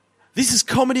This is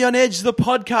Comedy on Edge, the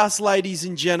podcast, ladies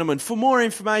and gentlemen. For more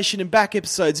information and back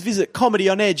episodes, visit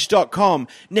comedyonedge.com.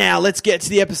 Now, let's get to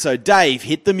the episode. Dave,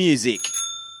 hit the music.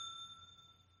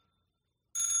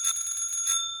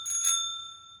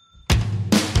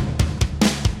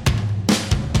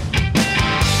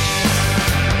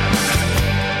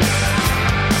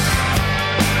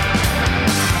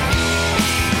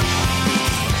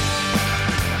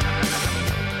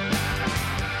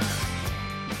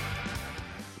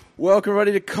 Welcome,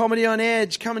 everybody, to Comedy on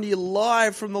Edge, coming to you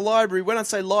live from the library. When I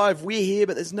say live, we're here,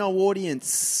 but there's no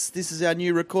audience. This is our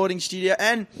new recording studio,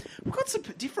 and we've got some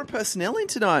different personnel in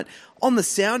tonight. On the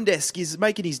sound desk is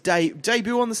making his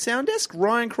debut on the sound desk,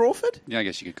 Ryan Crawford. Yeah, I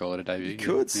guess you could call it a debut. You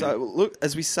could. Yeah. So, look,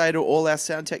 as we say to all our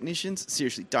sound technicians,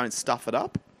 seriously, don't stuff it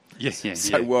up. Yes, yeah.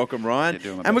 So welcome, Ryan.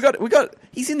 Yeah, and we got.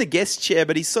 He's in the guest chair,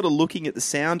 but he's sort of looking at the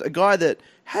sound. A guy that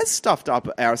has stuffed up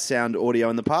our sound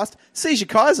audio in the past. Seizure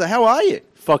Kaiser, how are you?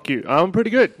 Fuck you. I'm pretty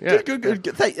good. Yeah. Good. Good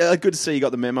to see you got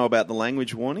the memo about the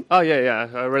language warning. Oh, yeah.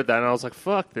 I read that and I was like,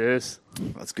 fuck this.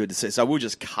 That's good to see. So we'll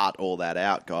just cut all that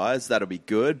out, guys. That'll be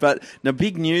good. But now,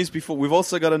 big news before. We've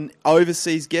also got an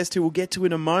overseas guest who we'll get to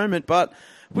in a moment. But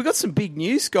we've got some big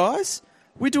news, guys.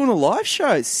 We're doing a live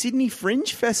show, Sydney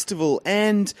Fringe Festival.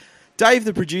 And Dave,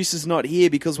 the producer's not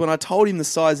here because when I told him the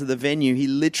size of the venue, he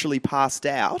literally passed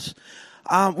out.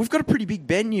 We've got a pretty big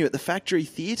venue at the Factory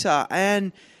Theatre,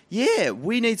 and yeah,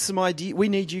 we need some idea. We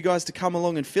need you guys to come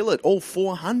along and fill it, all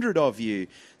 400 of you.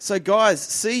 So, guys,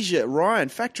 Seizure, Ryan,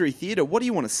 Factory Theatre, what do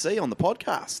you want to see on the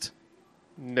podcast?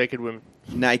 Naked women.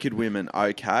 Naked women,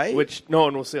 okay. Which no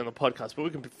one will see on the podcast, but we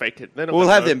can fake it. We'll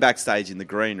have them backstage in the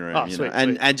green room, oh, you sweet, know,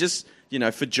 sweet. And just, you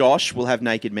know, for Josh, we'll have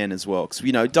naked men as well, because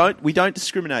we don't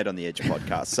discriminate on the Edge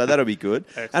podcast, so that'll be good.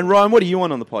 And Ryan, what do you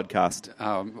want on the podcast?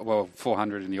 Well,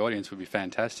 400 in the audience would be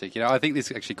fantastic. You know, I think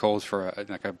this actually calls for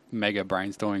a mega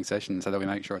brainstorming session, so that we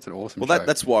make sure it's an awesome show.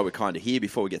 That's why we're kind of here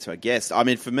before we get to our guest. I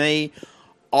mean, for me,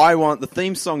 I want the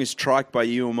theme song is "Trike" by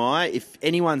You Am I. If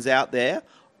anyone's out there,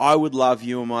 I would love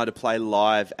You Am I to play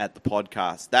live at the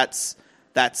podcast.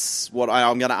 That's what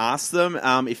I'm going to ask them.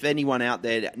 If anyone out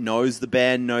there knows the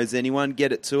band, knows anyone,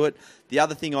 get it to it. The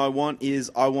other thing I want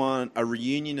is I want a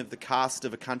reunion of the cast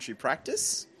of A Country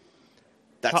Practice.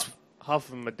 Half of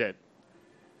them are dead.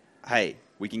 Hey,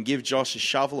 we can give Josh a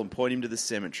shovel and point him to the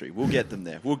cemetery. We'll get them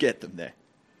there.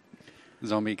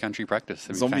 Zombie Country Practice.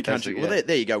 Zombie Country. Yeah. Well,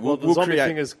 there you go. Well, the zombie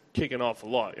thing is kicking off a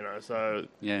lot, you know, so...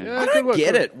 Yeah. I don't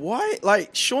get it. Why?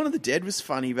 Like, Shaun of the Dead was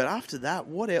funny, but after that,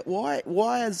 why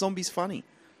are zombies funny?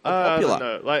 Popular? I don't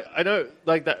know. Like, I know,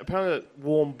 like, that apparently that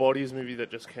Warm Bodies movie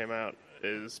that just came out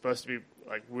is supposed to be,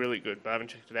 like, really good, but I haven't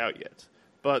checked it out yet.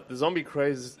 But the zombie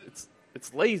craze,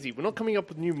 it's lazy. We're not coming up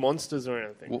with new monsters or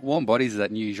anything. Warm Bodies is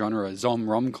that new genre, a zom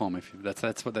rom-com, if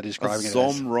that's what they're describing it as.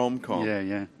 Zom rom-com.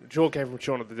 Yeah. It all came from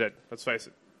Shaun of the Dead, let's face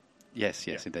it. Yes,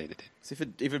 indeed it did. So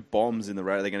if it bombs in the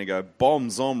radio, they're going to go, bomb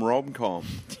zom rom-com.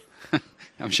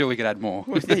 I'm sure we could add more.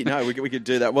 We could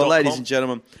do that. Well, ladies and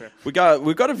gentlemen, we've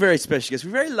got a very special guest.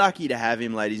 We're very lucky to have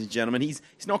him, ladies and gentlemen. He's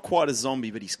not quite a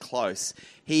zombie, but he's close.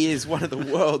 He is one of the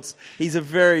world's... He's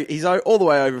all the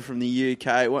way over from the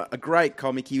UK. A great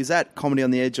comic. He was at Comedy on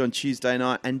the Edge on Tuesday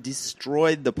night and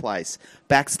destroyed the place,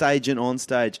 backstage and on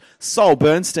stage. Sol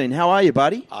Bernstein, how are you,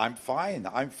 buddy? I'm fine,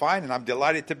 and I'm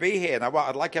delighted to be here. And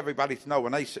I'd like everybody to know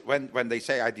when they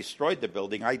say I destroyed the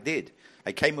building, I did.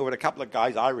 I came in with a couple of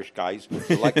guys, Irish guys,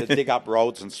 who like to dig up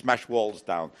roads and smash walls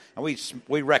down. And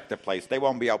we wrecked the place. They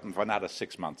won't be open for another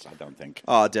 6 months, I don't think.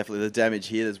 Oh, definitely. The damage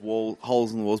here, there's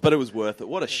holes in the walls. But it was worth it.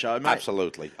 What a show, mate.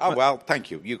 Absolutely. Oh, well,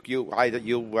 thank you. You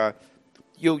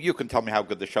can tell me how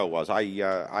good the show was.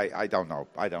 I don't know.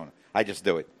 I just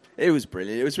do it. It was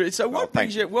brilliant. So what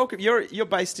brings you... Welcome. You're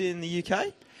based in the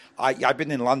UK? I've been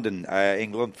in London,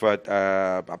 England, for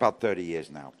about 30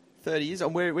 years now. 30 years.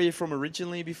 And where were you from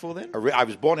originally before then? I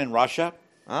was born in Russia.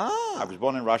 I was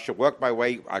born in Russia, worked my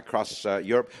way across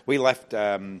Europe. We left,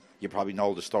 you probably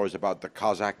know the stories about the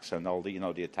Cossacks and all the,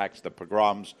 the attacks, the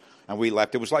pogroms, and we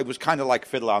left. It was kind of like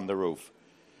Fiddler on the Roof,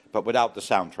 but without the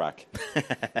soundtrack.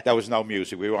 There was no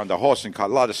music. We were on the horse and cart,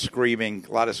 a lot of screaming,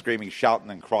 shouting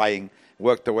and crying.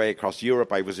 Worked our way across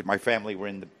Europe. My family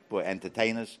were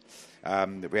entertainers. We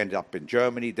ended up in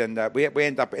Germany. Then we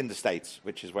ended up in the States,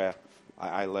 which is where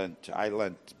I learned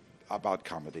about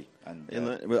comedy and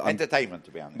entertainment,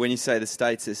 to be honest. When you say the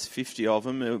States, there's 50 of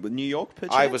them. New York,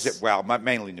 perchance?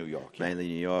 Mainly New York. Yeah. Mainly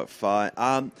New York, fine.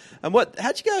 And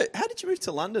how'd you go? How did you move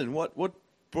to London? What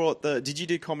brought did you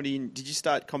do comedy, did you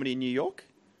start comedy in New York?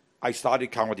 I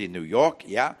started comedy in New York,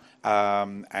 yeah.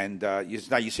 Now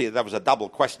you see, there was a double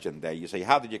question there. You say,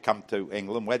 how did you come to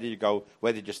England? Where did you go?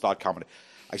 Where did you start comedy?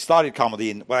 I started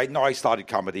comedy I started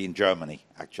comedy in Germany,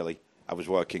 actually. I was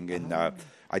working in,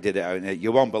 I did it,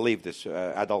 you won't believe this,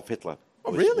 Adolf Hitler.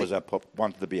 Really?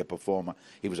 Wanted to be a performer.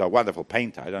 He was a wonderful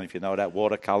painter. I don't know if you know that.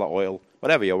 Watercolor, oil,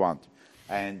 whatever you want.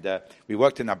 And we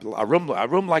worked in a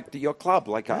room like your club,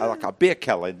 like a beer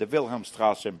keller in the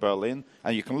Wilhelmstrasse in Berlin.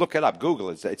 And you can look it up, Google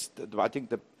it. I think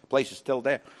the place is still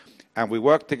there. And we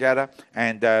worked together.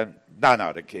 And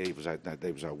he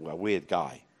was a weird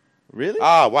guy. Really?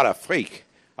 Oh, what a freak!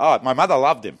 Oh, my mother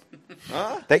loved him.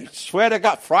 They swear to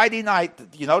God, Friday night,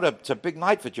 it's a big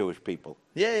night for Jewish people.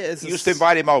 Yeah. He used to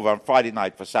invite him over on Friday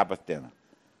night for Sabbath dinner.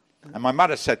 And my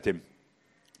mother said to him,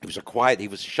 he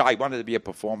was shy, wanted to be a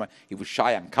performer. He was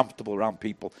shy, uncomfortable around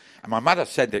people. And my mother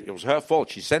said that it was her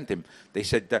fault. She sent him. She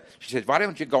said, why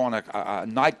don't you go on a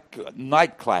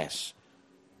night class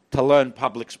to learn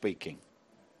public speaking?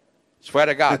 Swear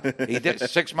to God. He did.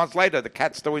 6 months later, the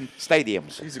cat's doing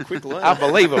stadiums. He's a quick learner.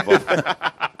 Unbelievable.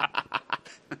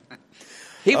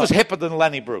 He was hipper than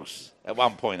Lenny Bruce at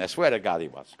one point. I swear to God he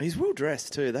was. He's well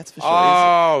dressed too, that's for sure.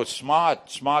 Oh,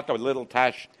 smart, a little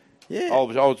tash. Yeah.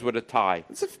 Always with a tie.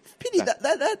 It's a pity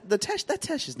that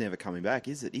tash is never coming back,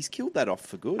 is it? He's killed that off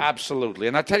for good. Absolutely.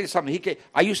 And I tell you something,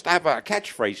 I used to have a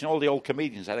catchphrase, all the old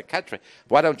comedians had a catchphrase.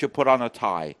 Why don't you put on a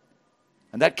tie?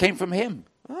 And that came from him.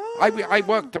 I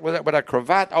worked with a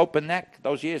cravat, open neck,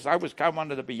 those years. I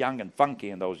wanted to be young and funky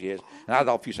in those years. And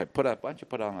Adolf used to say, why don't you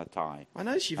put on a tie? I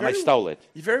noticed you. And I stole it.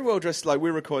 You're very well dressed. Like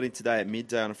we're recording today at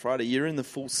midday on a Friday. You're in the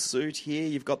full suit here.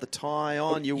 You've got the tie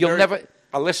on. You'll never...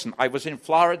 listen, I was in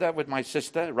Florida with my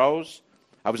sister, Rose.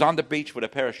 I was on the beach with a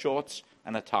pair of shorts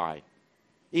and a tie.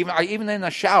 Even in the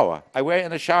shower. I wear it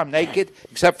in the shower. I'm naked,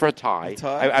 except for a tie.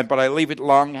 But I leave it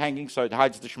long, hanging, so it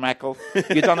hides the schmeckle.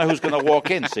 You don't know who's going to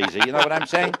walk in, Caesar. You know what I'm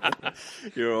saying?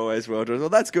 You're always well dressed. Well,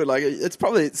 that's good. Like it's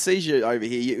probably Caesar over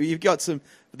here. You've got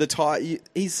the tie.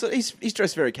 He's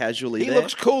dressed very casually. He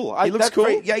looks cool. He looks cool.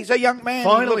 Yeah, he's a young man.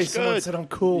 Finally, he looks someone good. said I'm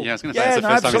cool. Yeah, I was going to say, it's the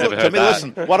first time I've ever To heard me, that.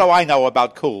 listen, what do I know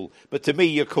about cool? But to me,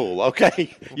 you're cool,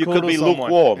 okay? You cool could to be someone.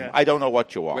 lukewarm. Yeah. I don't know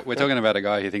what you are. We're talking about a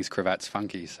guy who thinks cravats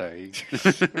funky, so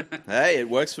Hey, it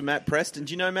works for Matt Preston.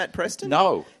 Do you know Matt Preston?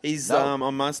 No. He's No.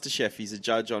 on MasterChef. He's a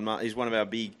judge on. He's one of our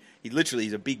big.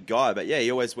 He's a big guy, but yeah,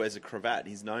 he always wears a cravat.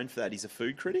 He's known for that. He's a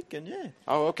food critic, and yeah.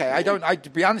 Oh, okay. To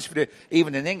be honest with you,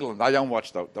 even in England, I don't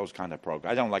watch those kind of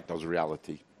programs. I don't like those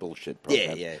reality bullshit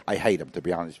programs. Yeah. I hate them, to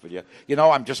be honest with you.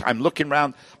 I'm looking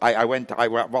around.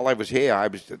 While I was here, I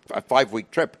was a 5-week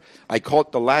trip. I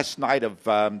caught the last night of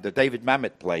the David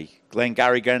Mamet play,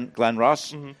 Glengarry Glen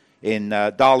Ross, in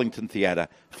Darlington Theatre.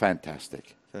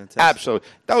 Fantastic. Absolutely.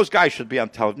 Those guys should be on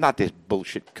television, not this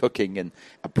bullshit cooking and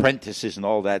apprentices and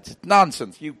all that. It's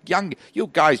nonsense. You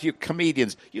guys, you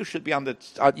comedians, you should be on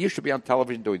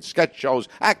television doing sketch shows,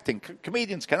 acting.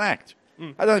 Comedians can act.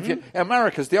 I don't know if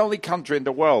America's the only country in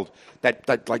the world that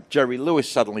like Jerry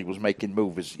Lewis suddenly was making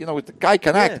movies. The guy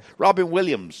can act. Robin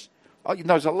Williams.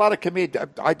 There's a lot of comedians.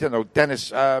 I don't know,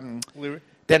 Dennis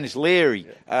Leary.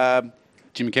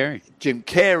 Jim Carrey. Jim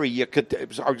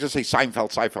Carrey, I was just say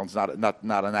Seinfeld. Seinfeld's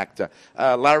not an actor.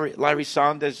 Larry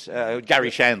Sanders,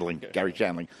 Gary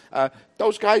Shandling.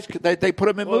 Those guys, they put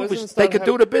them in movies. They could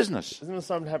do the business. Isn't this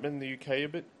something happening in the UK a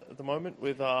bit at the moment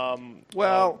with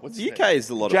what's the UK is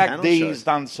a lot of Jack panel Dee's shows.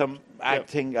 done some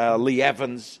acting. Lee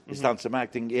Evans has done some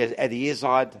acting. Eddie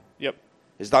Izzard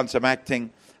has done some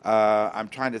acting. I'm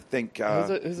trying to think.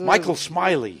 Michael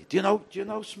Smiley. Do you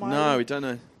know Smiley? No, we don't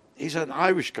know. He's an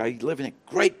Irish guy living a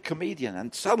great comedian,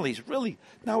 and suddenly he's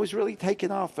really taken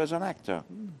off as an actor.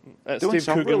 Doing Steve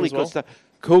some Coogan really as well. good stuff.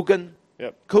 Coogan.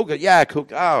 Yep. Coogan. Yeah,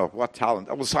 Coogan. Oh, what talent.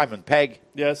 Well, Simon Pegg.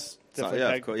 Yes, definitely. yeah,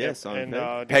 of Pegg. course, yeah, Simon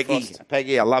and Pegg. Nick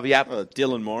Peggy, I love you.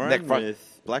 Dylan Moran Nick Frost.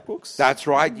 with Black Books. That's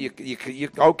right. You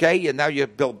okay, and now you're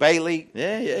Bill Bailey.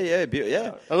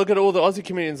 Yeah. I look at all the Aussie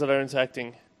comedians that are into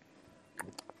acting.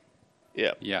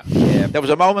 Yeah. There was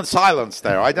a moment's silence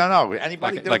there. I don't know.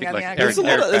 Anybody doing like any Eric- acting?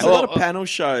 There's a lot of panel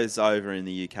shows over in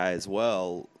the UK as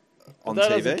well on That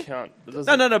TV. doesn't count. That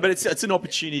doesn't- No, but it's an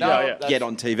opportunity No, to get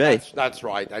on TV. That's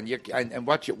right. And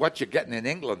what you're getting in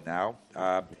England now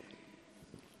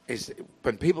is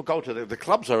when people go to the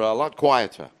clubs are a lot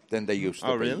quieter than they used to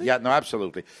be. Oh, really? Yeah, no,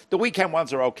 absolutely. The weekend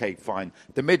ones are okay, fine.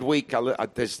 The midweek,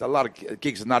 there's a lot of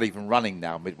gigs are not even running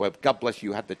now. God bless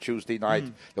you, had the Tuesday night.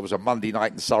 There was a Monday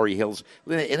night in Surrey Hills.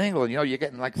 In England, you're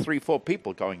getting like 3-4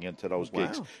 people going into those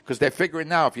gigs because they're figuring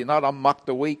now if you're not on Muck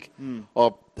the Week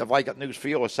or Have I Got News for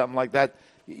You or something like that,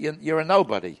 you're a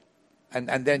nobody.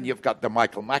 And then you've got the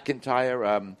Michael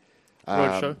McIntyre.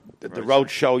 Roadshow. The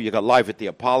Roadshow, you got Live at the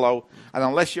Apollo, and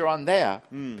unless you're on there,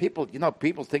 people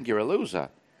think you're a loser.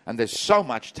 And there's so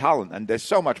much talent and there's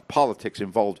so much politics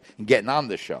involved in getting on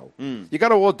the show. You got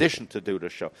to audition to do the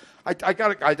show. I'm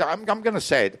going to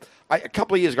say it. A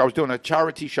couple of years ago, I was doing a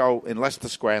charity show in Leicester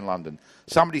Square in London.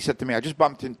 Somebody said to me, I just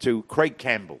bumped into Craig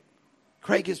Campbell.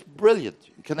 Craig is brilliant.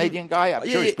 Canadian guy. I'm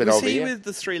sure he's been over here. Was he with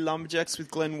the Three Lumberjacks with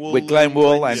Glenn Wool? With Glenn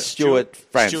Wool and Stuart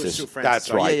Francis. Stuart Francis.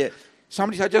 That's right. Yeah.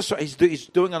 Somebody said, I just saw he's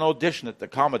doing an audition at the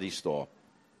Comedy Store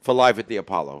for Live at the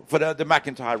Apollo, for the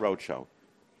McIntyre Roadshow.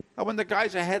 And when the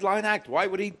guy's a headline act, why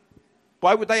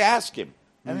would they ask him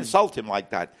and insult him like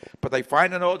that? But they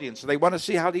find an audience, and they want to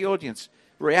see how the audience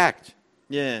react.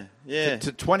 Yeah.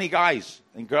 To 20 guys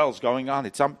and girls going on.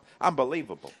 It's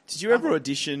unbelievable. Did you ever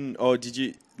audition, or did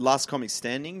you, Last Comic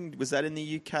Standing, was that in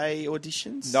the UK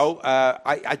auditions? No,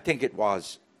 I think it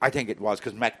was. I think it was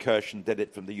because Matt Kirshen did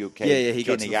it from the UK. Yeah, he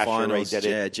got to Gina the Yashere finals. did it.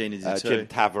 Yeah, Gina did too. Jim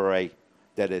Tavares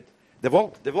did it. They've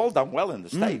all done well in the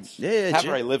States. Yeah,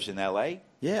 Tavares lives in LA.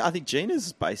 Yeah, I think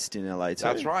Gina's based in LA too.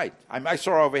 That's right. I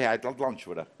saw her over here. I had lunch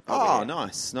with her. Oh,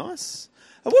 nice.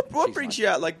 And what brings you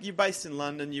out? Like, you're based in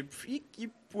London. You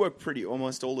work pretty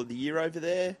almost all of the year over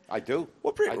there. I do.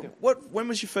 When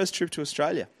was your first trip to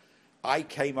Australia? I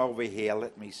came over here,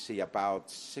 let me see,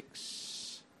 about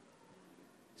six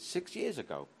years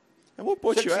ago. And what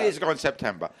brought you out? 6 years ago in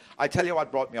September. I tell you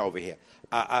what brought me over here.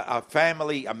 A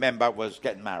member was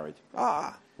getting married.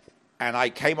 And I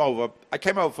came over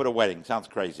for the wedding. Sounds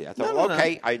crazy. I thought,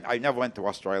 okay, I never went to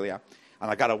Australia.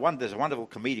 And there's a wonderful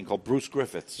comedian called Bruce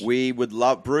Griffiths. We would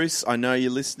love, Bruce, I know you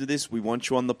listen to this. We want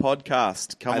you on the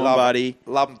podcast. Come on, buddy.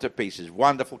 Love him to pieces.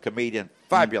 Wonderful comedian.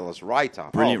 Fabulous writer.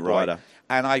 Brilliant writer.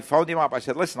 And I phoned him up. I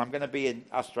said, listen, I'm going to be in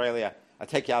Australia. I'll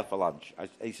take you out for lunch.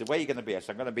 He said, where are you going to be? I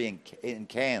said, I'm going to be in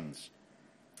Cairns.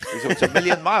 He said, it's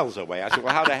 1,000,000 miles away. I said,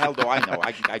 well, how the hell do I know?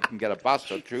 I can get a bus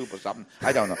or a tube or something.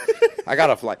 I don't know. I got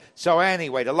to fly. So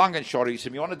anyway, the long and short, he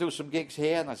said, you want to do some gigs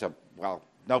here? And I said, well,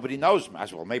 nobody knows me. I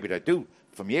said, well, maybe they do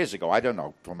from years ago. I don't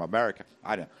know. From America.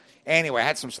 I don't know. Anyway, I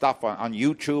had some stuff on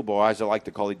YouTube, or as I like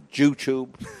to call it, YouTube.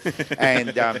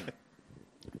 And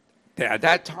at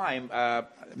that time,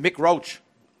 Mick Roach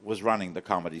was running the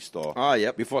Comedy Store. Oh,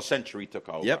 yep. Before Century took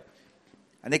over. Yep.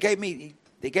 And they gave me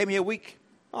a week.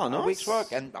 Oh, nice. A week's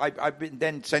work. And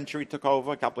then Century took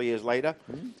over a couple of years later.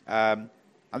 And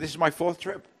this is my fourth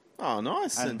trip. Oh,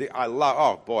 nice. And I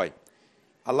love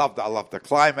the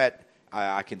climate.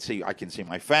 I can see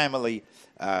my family.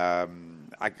 I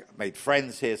made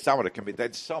friends here. Some of the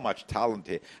there's so much talent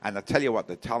here. And I tell you what,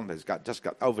 the talent has just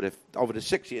got over the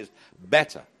 6 years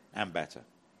better and better.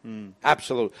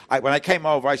 Absolutely. When I came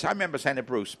over, I remember saying to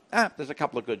Bruce, there's a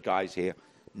couple of good guys here.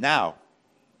 Now,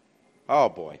 oh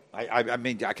boy! I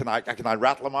mean, can I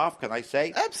rattle them off? Can I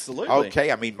say? Absolutely.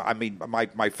 Okay. I mean,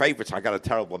 my favorites. I got a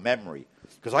terrible memory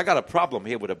because I got a problem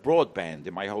here with a broadband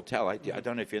in my hotel. I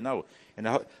don't know if you know. In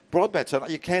the broadband, so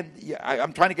you can't.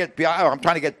 I'm trying to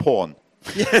get porn.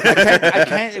 I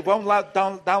can't. It won't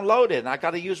download it. And I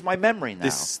got to use my memory now.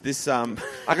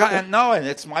 I got and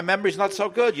it's my memory's not so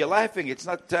good. You're laughing. It's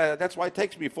not. That's why it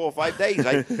takes me 4 or 5 days.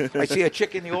 I see a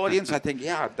chick in the audience. I think,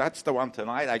 yeah, that's the one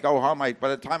tonight. I go home. By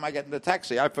the time I get in the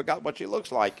taxi, I forgot what she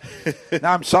looks like.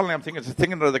 Now I'm thinking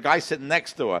of the guy sitting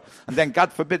next to her. And then,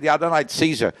 God forbid, the other night,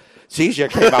 Caesar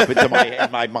came up into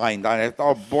my mind. I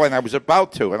thought, oh boy, and I was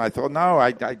about to, and I thought, no,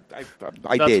 I did.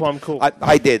 That's why I'm cool.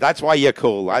 I did. That's why you're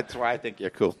cool. That's why I think you're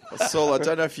cool. Saul, I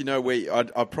don't know if you know where.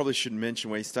 I probably shouldn't mention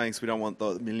where you're staying, because we don't want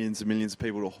the millions and millions of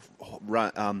people to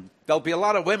run. There'll be a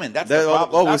lot of women. That's the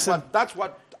problem. That's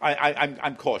what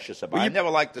I'm cautious about. I never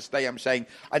like to stay.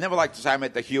 I never like to say I'm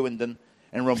at the Hewenden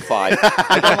in room 5.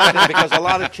 I don't like that because a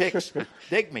lot of chicks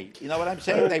dig me. You know what I'm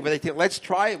saying? They think, let's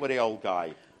try it with the old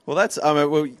guy.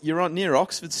 Well, you're on near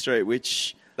Oxford Street,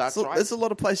 which right. There's a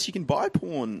lot of places you can buy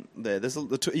porn there.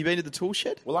 You been to the Tool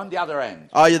Shed? Well, I'm the other end.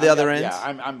 Oh, you're the other end? Yeah,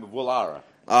 I'm Woollahra.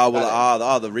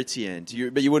 The Ritzy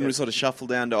end. But you wouldn't sort of shuffle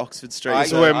down to Oxford Street.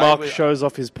 This is where Mark shows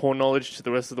off his porn knowledge to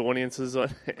the rest of the audiences.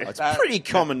 It's pretty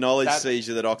common knowledge,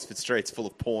 Caesar, that Oxford Street's full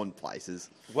of porn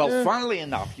places. Well, funnily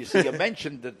enough, you see, you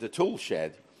mentioned the Tool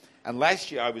Shed, and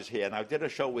last year I was here and I did a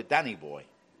show with Danny Boy.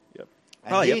 Yep.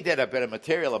 And he did a bit of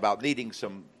material about needing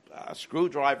some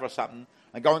screwdriver or something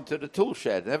and going to the Tool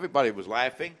Shed, and everybody was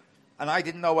laughing, and I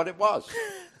didn't know what it was.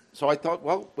 So I thought,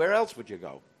 well, where else would you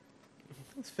go?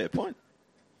 That's a fair point.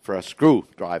 For a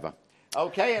screwdriver.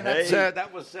 Okay, and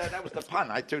that was the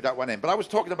pun. I threw that one in. But I was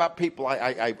talking about people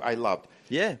I loved.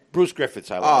 Yeah. Bruce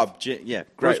Griffiths I loved. Yeah,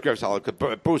 great. Bruce Griffiths I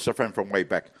loved. Bruce, a friend from way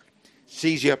back.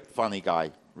 Caesar, funny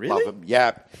guy. Really? Love him.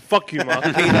 Yeah. Fuck you, Mark.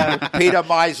 Peter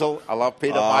Meisel. I love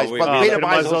Peter Meisel. But Peter Peter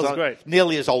Meisel's Meisel's great.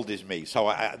 nearly as old as me,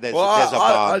 so there's Well,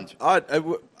 a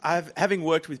bond. having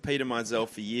worked with Peter Meisel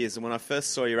for years, and when I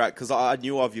first saw you out, because I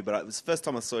knew of you, but it was the first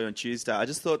time I saw you on Tuesday, I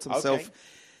just thought to myself, Okay.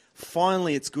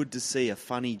 finally it's good to see a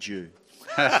funny Jew.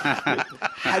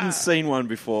 Hadn't seen one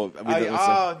before. No,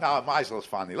 Meisel's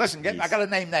funny. Listen, I got to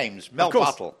name names. Mel Of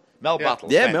course. Buttle. Mel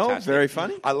Buttle. Yeah, Mel, fantastic. very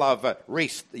funny. I love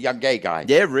Reese, the young gay guy.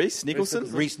 Yeah, Reese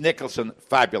Nicholson. Reese Nicholson,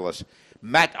 fabulous.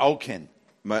 Matt Okin.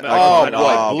 Matt, Oh, Matt boy,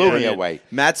 Okin. blew me brilliant. away.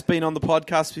 Matt's been on the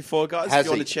podcast before, guys. Has if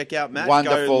you want he? to check out Matt,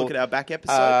 Wonderful. go look at our back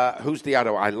episode. Who's the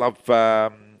other? I love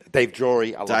Dave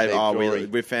Jory. I love Dave Jory.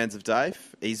 we're fans of Dave.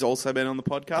 He's also been on the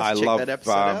podcast. I check love that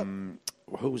episode out.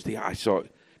 who's the? I saw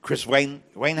Chris Wainhouse.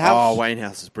 Oh,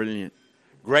 Wainhouse is brilliant.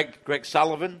 Greg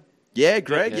Sullivan. Yeah,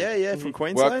 Greg. Yeah, from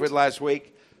Queensland. Worked with last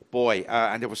week. Boy,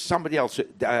 and there was somebody else.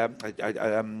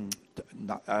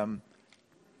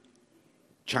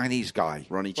 Chinese guy.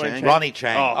 Ronnie Chang. Ronnie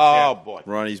Chang. Oh, Oh, yeah. boy.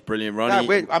 Ronnie's brilliant. No,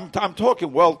 Ronnie. I'm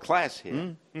talking world class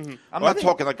here. I'm not think-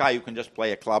 talking a guy who can just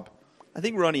play a club. I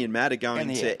think Ronnie and Matt are going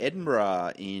In here. to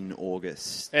Edinburgh in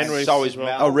August. And And Reese so as is well.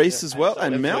 Mel. Oh, Reese as well, so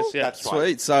and is Mel. Reese, yeah. That's Sweet.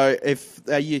 right. So if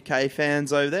our UK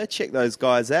fans over there, check those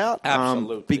guys out.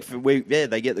 Absolutely.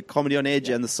 They get the Comedy on Edge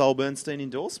and the Sol Bernstein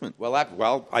endorsement. Well,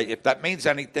 if that means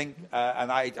anything, and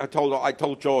I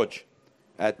told George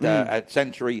at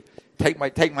Century, take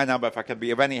my number if I can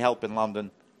be of any help in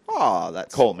London. Oh,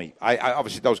 that's Call me. I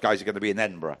obviously those guys are going to be in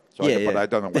Edinburgh, so but I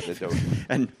don't know what they're doing.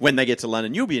 And when they get to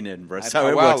London, you'll be in Edinburgh, so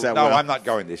it well, works out no, well. I'm not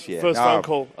going this year. First No.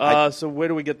 phone call. So where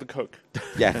do we get the Coke?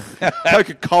 Yeah.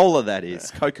 Coca-Cola, that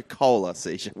is. Coca-Cola,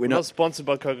 Seisha. We're We're not not. sponsored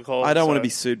by Coca-Cola. I don't want to so- be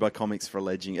sued by comics for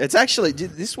alleging. It's actually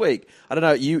this week. I don't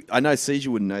know. I know Seisha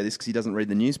wouldn't know this because he doesn't read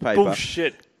the newspaper.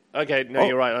 Bullshit. Okay, no, Oh,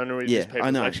 you're right. I don't read Yeah, newspapers.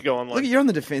 I know. Actually go online. Look, you're on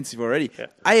the defensive already. Yeah.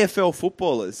 AFL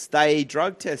footballers, they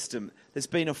drug test them. There's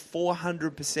been a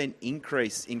 400%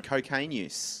 increase in cocaine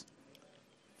use.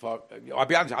 I'll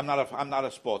be honest. I'm not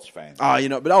a sports fan. Oh, you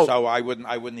know, but So I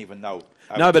wouldn't even know.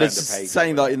 I no, would but turn it's the page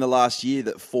saying over. that in the last year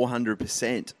that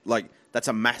 400%, like that's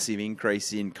a massive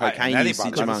increase in cocaine anybody usage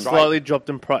that's among. right. Slightly dropped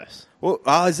in price. Well,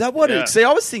 is that what Yeah. it? See,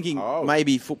 I was thinking Oh.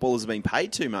 maybe footballers are being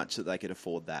paid too much that they could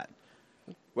afford that.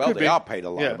 Well, Could they be. are paid a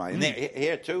lot Yeah. of money. And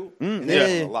here too. Yeah,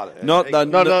 There's a lot of, not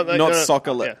no,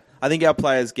 soccer. yeah. I think our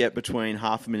players get between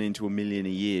 $500,000 to $1 million a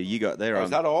year. You got there. Oh,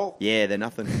 is that all? Yeah, they're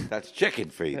nothing. That's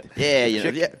chicken feed. Yeah, you know,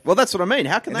 Chicken. yeah. Well, that's what I mean.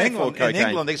 How can In they England, afford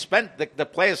cocaine? they spend the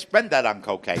players spend that on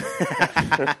cocaine.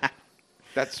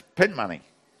 That's pin money.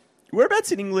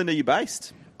 Whereabouts in England are you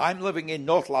based? I'm living in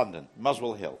North London,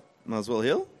 Muswell Hill. Muswell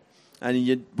Hill.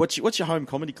 And what's your home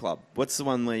comedy club? What's the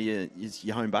one where is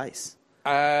your home base?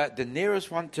 The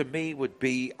nearest one to me would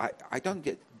be I don't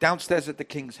get downstairs at the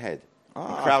King's Head, in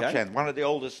Oh, Crouch okay. End, one of the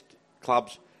oldest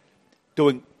clubs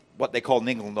doing what they call in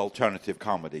England alternative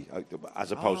comedy,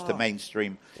 as opposed to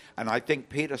mainstream. And I think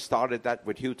Peter started that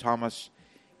with Hugh Thomas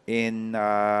in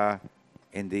the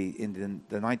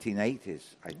 1980s.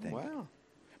 I think. Wow.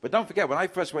 But don't forget, when I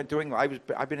first went to England,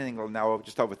 I've been in England now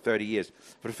just over 30 years.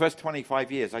 For the first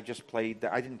 25 years, I didn't play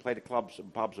the clubs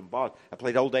and pubs and bars. I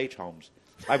played old age homes.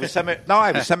 I was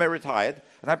semi-retired,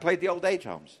 and I played the old age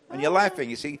homes. And you're laughing.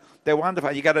 You see, they're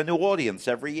wonderful. You got a new audience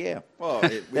every year. Well,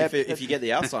 if you get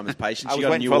the Alzheimer's patients, I you was got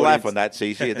a waiting new for a laugh audience. on that,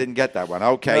 Cece. You didn't get that one.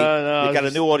 Okay. No, you got a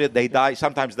just- new audience. They die.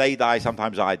 Sometimes they die.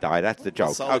 Sometimes I die. That's the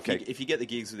joke. So okay. if you get the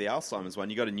gigs with the Alzheimer's one,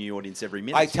 you got a new audience every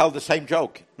minute. I tell the same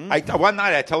joke. One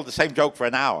night I told the same joke for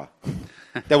an hour.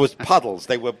 There was puddles.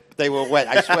 They were wet.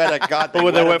 I swear to God. But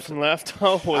were they wet wet them. from laughter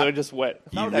or they were just wet?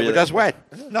 No, You they really- were just wet.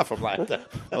 Not from laughter.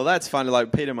 Well, that's funny.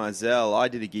 Like Peter Meisel, I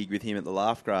did a gig with him at the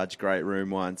Laugh Garage Great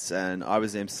Room once, and I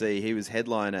was MC. He was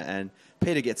headliner, and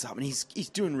Peter gets up and he's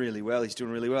doing really well. He's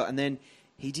doing really well, and then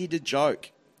he did a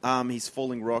joke. His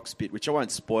Falling Rocks bit, which I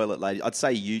won't spoil it, ladies. I'd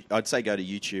say go to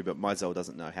YouTube, but Meisel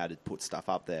doesn't know how to put stuff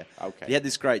up there. Okay. He had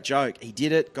this great joke. He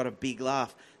did it, got a big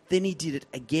laugh. Then he did it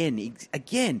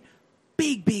again.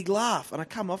 Big laugh. And I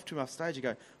come off to him off stage and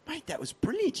go, mate, that was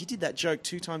brilliant. You did that joke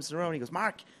 2 times in a row. And he goes,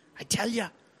 Mark, I tell you,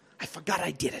 I forgot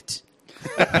I did it.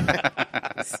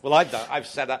 Well,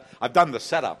 I've done the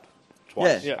setup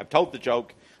twice. Yeah. Yeah. I've told the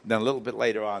joke, and then a little bit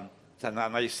later on, and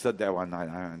I stood there one night.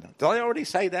 Did I already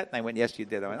say that? And they went, yes, you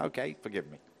did. I went, okay, forgive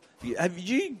me. Do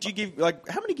you give,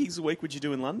 how many gigs a week would you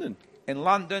do in London? In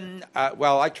London,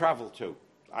 I travel too.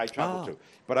 Oh. Too.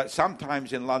 But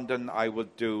sometimes in London, I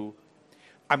would do.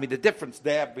 I mean, the difference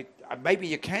there. Maybe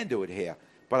you can do it here.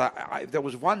 But there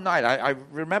was one night I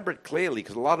remember it clearly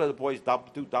because a lot of the boys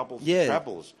do doubles, Yeah.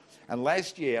 trebles. And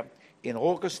last year in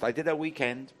August, I did a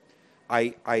weekend.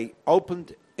 I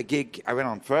opened a gig. I went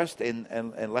on first in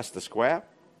Leicester Square.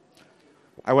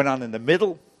 I went on in the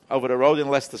middle over the road in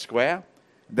Leicester Square.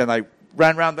 Then I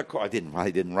ran round the corner. I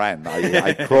didn't run.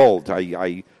 I crawled.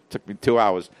 I took me 2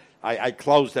 hours. I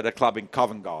closed at a club in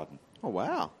Covent Garden. Oh,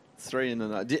 wow. 3 in the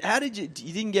night. How did you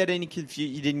didn't get any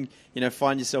confusion? You didn't,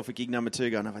 find yourself at gig number 2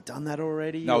 going, have I done that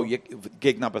already? No,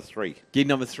 gig number 3. Gig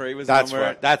number 3 was that's the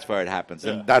one that's where it happens,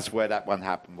 and that's where that one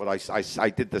happened. When I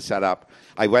did the setup,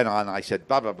 I went on. I said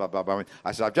blah blah blah blah blah.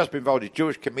 I said I've just been voted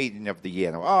Jewish Comedian of the Year.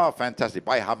 And oh, fantastic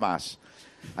by Hamas.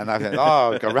 And I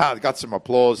said got some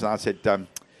applause, and I said.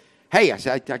 Hey, I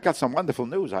said, I got some wonderful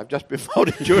news. I've just been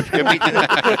voted Jewish Comedian.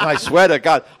 And I swear to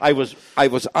God, I was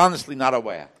honestly not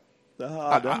aware.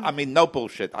 I mean, no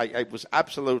bullshit. I was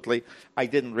absolutely. I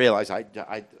didn't realize.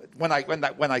 When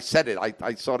I said it,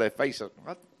 I saw their faces.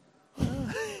 What?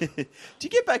 Do you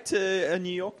get back to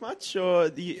New York much or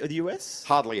the US?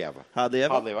 Hardly ever. Hardly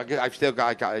ever. I've still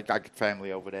got I got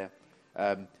family over there.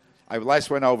 I last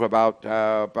went over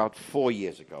about 4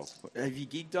 years ago. Have you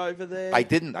gigged over there? I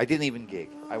didn't even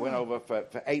gig. I went over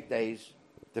for 8 days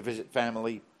to visit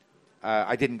family.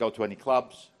 I didn't go to any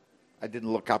clubs. I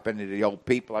didn't look up any of the old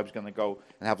people. I was going to go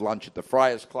and have lunch at the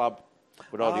Friars Club,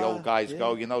 where all the old guys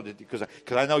go. Because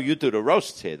I know you do the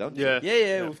roasts here, don't you?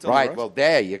 Yeah. We've done Right. Well,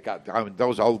 there you got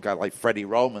those old guys like Freddie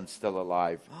Roman's still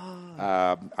alive.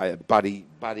 Buddy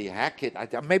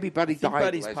Hackett. Maybe Buddy died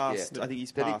Buddy's last passed. year. I think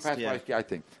he's Did passed. he pass last year? I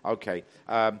think. Okay.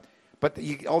 But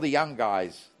all the young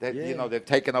guys, they've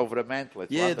taken over the mantle.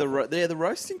 It's wonderful. the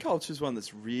roasting culture is one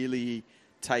that's really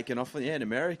taken off. Yeah, in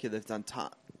America they've done.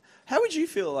 How would you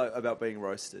feel about being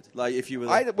roasted? Like if you were.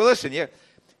 Well, listen,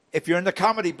 if you're in the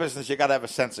comedy business, you got to have a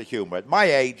sense of humor. At my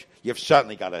age, you've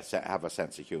certainly got to have a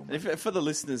sense of humor. For the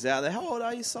listeners out there, how old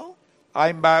are you, Sol?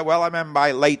 I'm in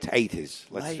my late 80s.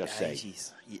 Let's just say.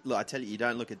 80s. Look, I tell you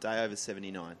don't look a day over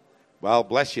 79. Well,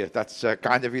 bless you. That's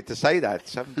kind of you to say that.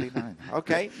 79.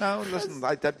 Okay. No, listen,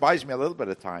 that buys me a little bit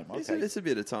of time. Okay. It's a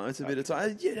bit of time. It's a bit of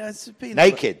time. It's been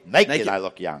Naked. I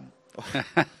look young.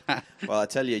 Well, I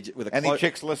tell you, with any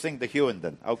chicks listening to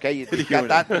Hewenden? Okay, you got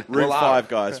that? Room 5,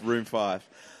 guys. Room 5.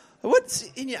 What's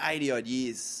in your 80-odd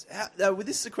years?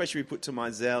 This is a question we put to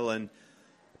Mizell, and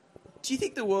do you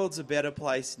think the world's a better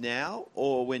place now,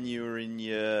 or when you were in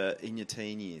your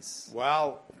teen years?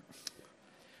 Well,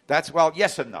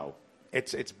 yes and no.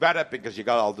 It's better because you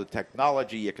got all the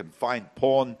technology. You can find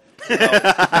porn. No,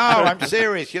 I'm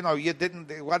serious. You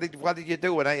didn't. What did you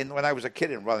do when I was a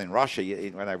kid in Russia?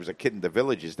 When I was a kid in the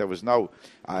villages, there was no.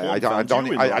 I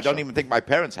don't even think my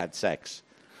parents had sex.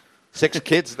 6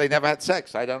 kids, they never had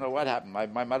sex. I don't know what happened.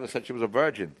 My mother said she was a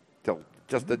virgin till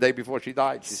just the day before she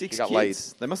died. She got kids? laid.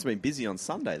 They must have been busy on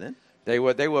Sunday then. They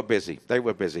were busy.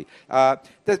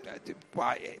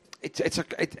 It's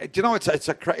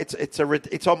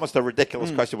almost a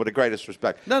ridiculous question with the greatest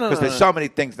respect. No. Because there's so many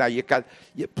things now.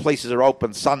 Places are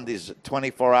open Sundays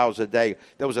 24 hours a day.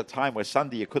 There was a time where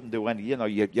Sunday you couldn't do any.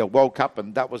 You woke up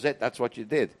and that was it. That's what you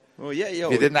did. Well, yeah.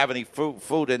 You didn't have any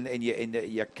food in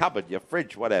your cupboard, your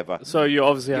fridge, whatever. So you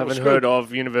obviously haven't heard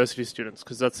of university students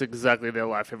because that's exactly their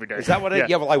life every day. Is that what it?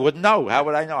 Yeah. Well, I wouldn't know. How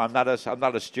would I know? I'm not a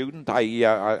student.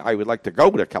 I would like to go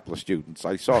with a couple of students.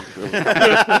 I saw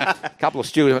a couple of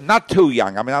students, not too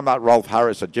young. I mean, I'm not Rolf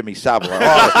Harris or Jimmy Savile.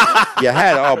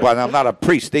 But I'm not a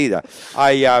priest either.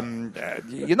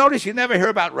 You notice you never hear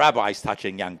about rabbis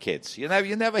touching young kids. You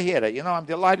never hear that. I'm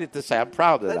delighted to say I'm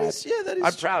proud of that. That is.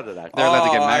 I'm proud of that. They're allowed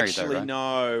to get married. Actually, right?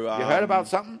 no. You heard about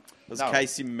something? There's a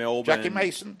case in Melbourne. Jackie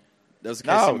Mason? There was a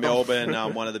case in Melbourne,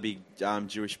 one of the big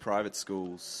Jewish private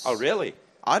schools. Oh, really?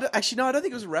 I don't think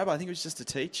it was a rabbi. I think it was just a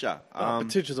teacher. The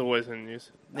teacher's always in the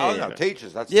news.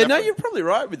 Teachers. That's yeah, different. no, you're probably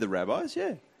right with the rabbis,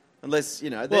 yeah. Unless,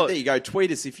 there you go.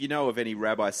 Tweet us if you know of any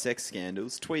rabbi sex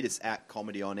scandals. Tweet us at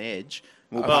Comedy on Edge.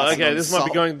 We'll pass it on this to might be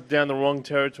Sol. going down the wrong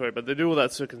territory, but they do all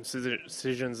that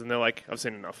circumcisions and they're like, I've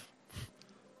seen enough.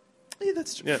 Yeah,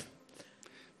 that's true. Yeah.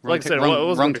 Wrong, Like I said, wrong, it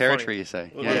wasn't wrong funny. territory, you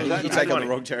say. Well, Yeah. You take on the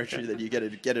wrong territory, then you get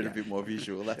it a bit more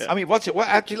visual. That's I mean, what's it? Well,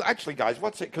 actually, guys,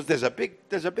 what's it? Because there's a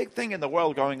big thing in the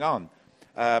world going on.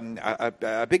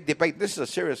 A big debate. This is a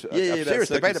serious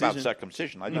debate about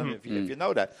circumcision. I don't know if you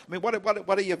know that. I mean, what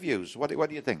are your views? What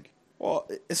do you think? Well,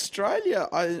 Australia,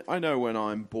 I know when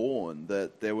I'm born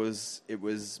that it was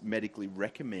medically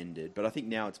recommended, but I think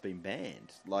now it's been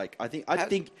banned. Like I think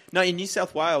in New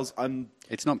South Wales,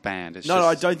 It's not banned.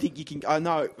 I don't think you can. I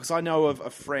know because I know of a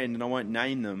friend, and I won't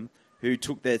name them, who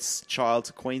took their child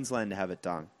to Queensland to have it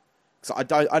done. So I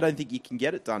don't think you can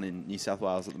get it done in New South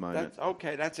Wales at the moment.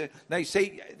 That's it. Now you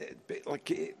see,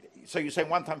 so you're saying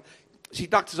one time. See,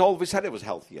 doctors always said it was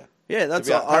healthier. Yeah, that's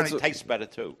apparently it tastes better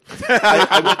too.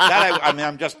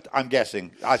 I'm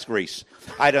guessing. Ask Reese.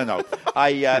 I don't know.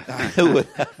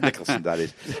 Nicholson, that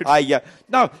is.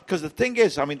 No, because the thing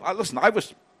is, I mean, listen,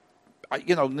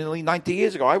 nearly 90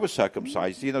 years ago, I was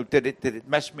circumcised. Did it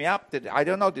mess me up? I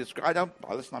don't know.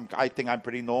 I think I'm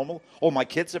pretty normal. All my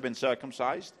kids have been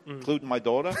circumcised, including my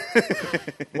daughter.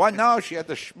 Why? No, she had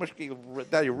the shmushki.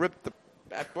 They ripped the.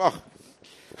 Well,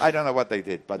 I don't know what they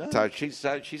did, but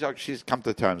she's come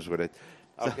to terms with it.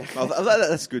 Okay. Well,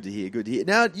 that's good to hear. Good to hear.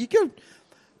 Now,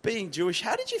 being Jewish,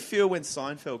 how did you feel when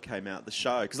Seinfeld came out, the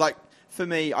show? Because, for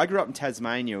me, I grew up in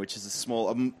Tasmania, which is a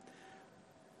small.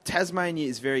 Tasmania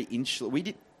is very insular.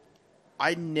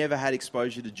 I never had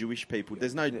exposure to Jewish people.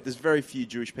 There's very few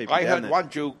Jewish people. I heard one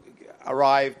Jew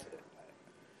arrived.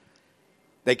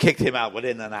 They kicked him out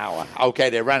within an hour.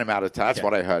 Okay, they ran him out of town. That's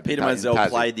what I heard. Peter Mazel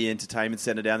played the entertainment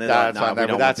centre down there.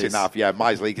 That's enough. Yeah,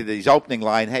 Misley did his opening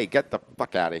line. Hey, get the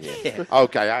fuck out of here. Yeah.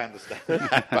 Okay, I understand.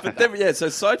 But then, so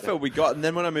Seinfeld we got, and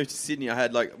then when I moved to Sydney, I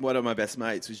had one of my best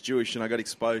mates was Jewish, and I got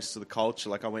exposed to the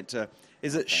culture. I went to.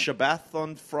 Is it Shabbat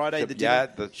on Friday? The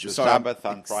Sabbath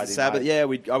on Friday night. Yeah,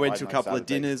 I went to a couple of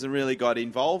dinners and really got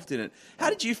involved in it. How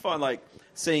did you find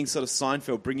seeing sort of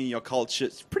Seinfeld bringing your culture?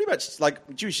 It's pretty much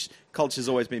Jewish culture's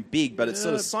always been big, but it's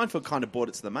sort of Seinfeld kind of brought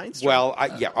it to the mainstream. Well,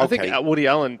 okay. I think Woody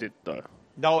Allen did though.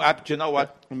 No, do you know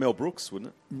what? Mel Brooks,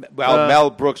 wouldn't it? Well, Mel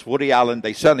Brooks, Woody Allen,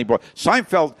 they certainly brought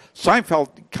Seinfeld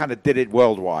kind of did it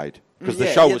worldwide. Because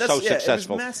the show was so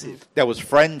successful. It was massive. There was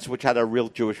Friends, which had a real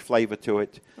Jewish flavor to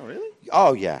it. Oh, really?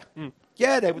 Oh, yeah.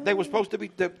 Yeah, they were supposed to be.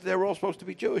 They were all supposed to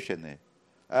be Jewish in there,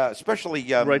 especially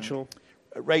Rachel.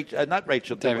 Not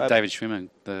Rachel. David Schwimmer.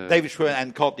 David Schwimmer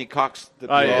and Courtney Cox, the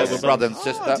brother and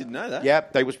sister. I didn't know that. Yeah,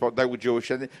 they were Jewish,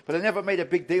 but they never made a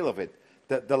big deal of it.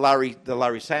 The Larry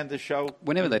Sanders Show.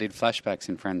 Whenever they did flashbacks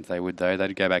in Friends,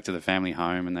 they'd go back to the family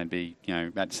home and they'd be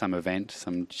at some event,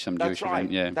 some Jewish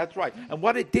event. Yeah, that's right. And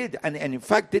what it did, and in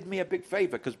fact did me a big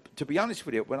favor, because to be honest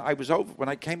with you, when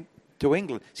I came to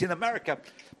England, see in America,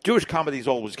 Jewish comedies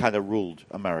always kind of ruled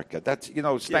America. That's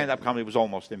stand-up comedy was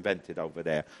almost invented over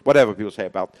there. Whatever people say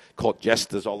about court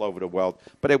jesters all over the world,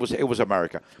 but it was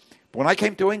America. But when I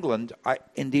came to England,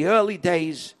 in the early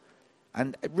days.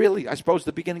 And really, I suppose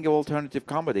the beginning of alternative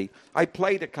comedy, I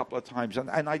played a couple of times, and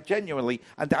I genuinely,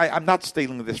 and I'm not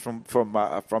stealing this from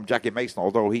Jackie Mason,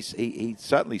 although he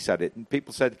certainly said it, and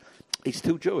people said he's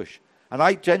too Jewish, and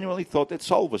I genuinely thought that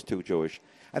Sol was too Jewish,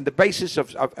 and the basis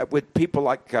of with people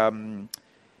like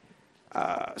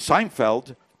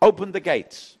Seinfeld opened the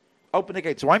gates. So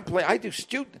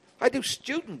I do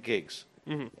student gigs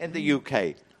in the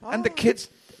UK, and the kids.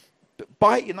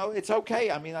 It's okay.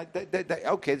 I mean,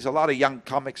 okay. There's a lot of young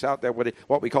comics out there with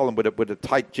what we call them with the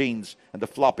tight jeans and the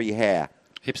floppy hair.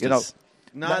 Hipsters.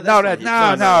 No. They're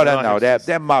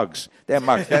mugs. They're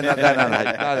mugs. They're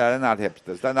not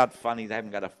hipsters. They're not funny. They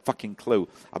haven't got a fucking clue.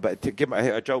 But to give them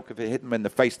a joke, if it hit them in the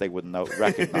face, they wouldn't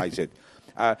recognize it.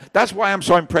 That's why I'm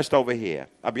so impressed over here.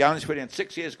 I'll be honest with you.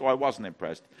 6 years ago, I wasn't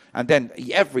impressed. And then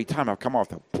every time I've come off,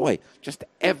 boy, just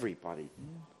everybody.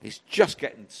 He's just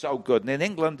getting so good. And in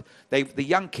England, the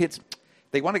young kids,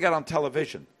 they want to get on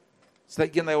television. So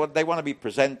they want to be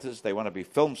presenters. They want to be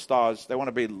film stars. They want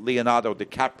to be Leonardo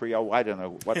DiCaprio. I don't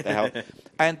know what the hell.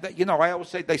 And, I always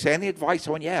say, they say, any advice?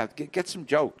 I went, get some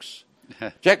jokes.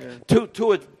 Jack, two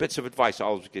bits of advice I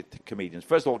always give to comedians.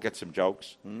 First of all, get some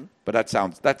jokes. But that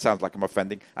sounds like I'm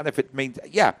offending. And if it means,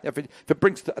 if it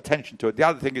brings attention to it. The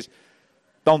other thing is,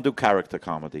 don't do character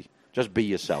comedy. Just be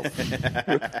yourself.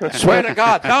 Swear to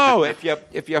God, no.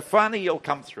 If you're funny, you'll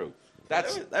come through.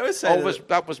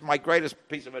 That was my greatest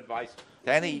piece of advice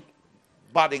to any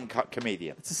budding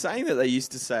comedian. It's a saying that they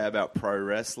used to say about pro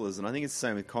wrestlers, and I think it's the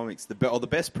same with comics. The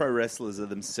best pro wrestlers are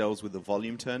themselves with the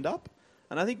volume turned up.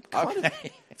 And I think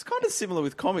it's kind of similar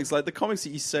with comics. Like the comics that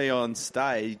you see on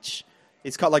stage,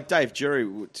 it's kind of like Dave Jury,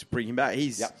 to bring him back.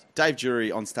 Dave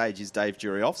Jury on stage is Dave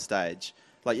Jury off stage.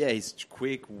 He's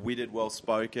quick, witted,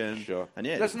 well-spoken. Sure. And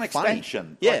there's an funny.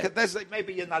 Extension. Yeah.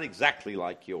 Maybe you're not exactly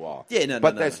like you are. Yeah, no.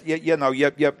 But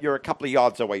you're a couple of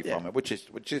yards away from it, which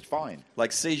is fine.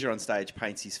 Like Caesar on stage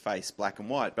paints his face black and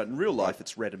white, but in real life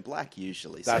it's red and black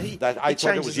usually. I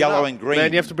thought it was yellow and green.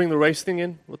 Man, you have to bring the race thing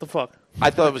in? What the fuck? I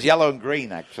thought it was yellow and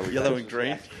green, actually. Yellow and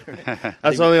green?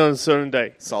 That's only on a certain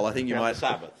day. Sol, I think you might...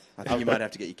 Sabbath. I think you might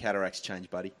have to get your cataracts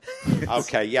changed, buddy.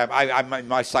 Okay, yeah.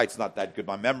 My sight's not that good.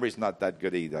 My memory's not that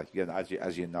good either.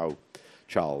 As you know,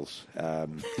 Charles.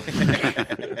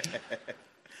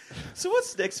 So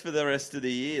what's next for the rest of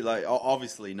the year?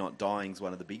 Obviously, not dying's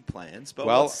one of the big plans. But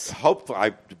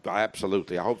hopefully,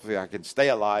 absolutely. Hopefully, I can stay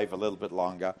alive a little bit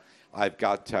longer. I've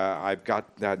got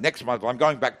next month.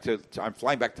 I'm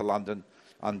flying back to London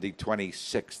on the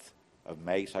 26th of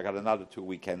May. So I got another 2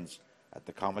 weekends at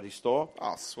the Comedy Store.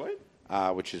 Oh, sweet.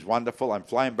 Which is wonderful. I'm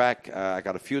flying back. I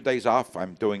got a few days off.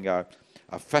 I'm doing a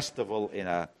festival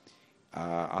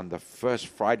on the first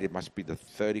Friday. It must be the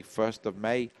 31st of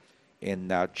May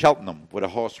in Cheltenham with a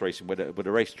horse racing with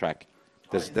a racetrack.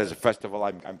 There's a festival.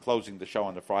 I'm closing the show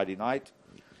on the Friday night.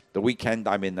 The weekend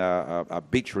I'm in a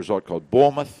beach resort called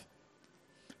Bournemouth,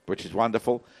 which is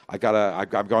wonderful.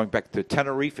 I'm going back to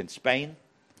Tenerife in Spain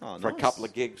for a couple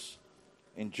of gigs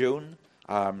in June.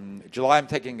 July I'm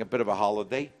taking a bit of a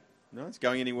holiday. Nice.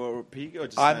 Going anywhere big or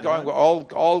just I'm going where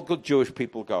all good Jewish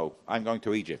people go. I'm going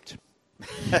to Egypt.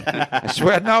 I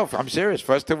swear, no, I'm serious.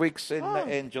 First 2 weeks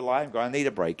in July, I need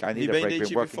a break. I need a break. Been to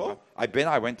Egypt before?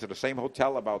 I went to the same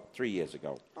hotel about 3 years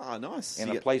ago. Oh, nice. In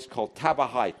a place called Taba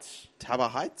Heights. Taba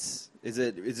Heights? Is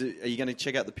it? Are you going to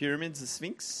check out the pyramids, the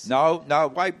Sphinx? No.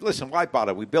 Why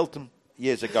bother? We built them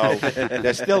years ago.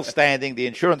 They're still standing. The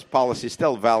insurance policy is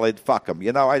still valid. Fuck them.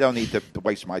 I don't need to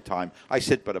waste my time. I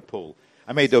sit by the pool.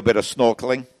 I may do a bit of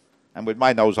snorkeling. And with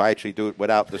my nose, I actually do it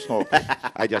without the snorkel.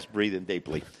 I just breathe in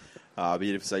deeply.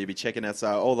 Beautiful. So you'll be checking out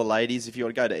all the ladies, if you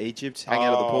want to go to Egypt, hang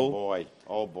out at the pool.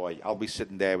 Oh, boy. I'll be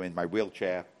sitting there in my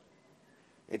wheelchair.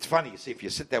 It's funny, you see, if you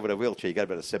sit there with a wheelchair, you get a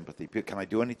bit of sympathy. Can I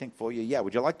do anything for you? Yeah,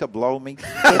 would you like to blow me?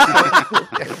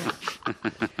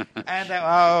 And then,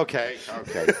 okay.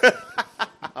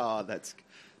 Oh, that's...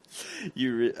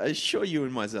 Are sure you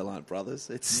and Mizell aren't brothers?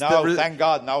 Thank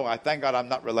God. No, thank God I'm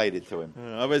not related to him.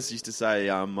 I always used to say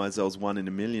Mizell's 1 in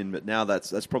a million, but now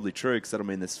that's probably true, because that'll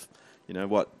mean there's...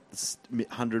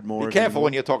 100 more. Be careful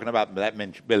when you're talking about that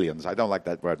millions. I don't like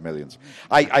that word, millions.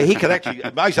 He could actually,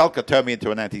 Mizell could turn me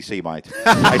into an anti-Semite.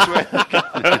 I swear.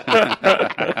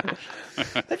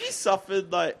 Have you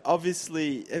suffered,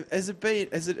 obviously, has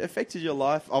it affected your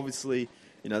life? Obviously,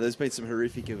 there's been some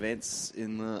horrific events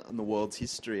in the world's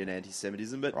history in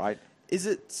anti-Semitism, but right. Is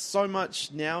it so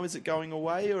much now? Is it going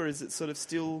away, or is it sort of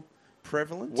still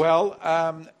prevalent? Well,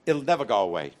 it'll never go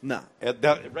away. No.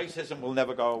 Racism will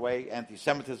never go away.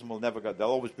 Anti-Semitism will never go.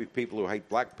 There'll always be people who hate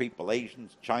black people,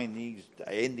 Asians, Chinese,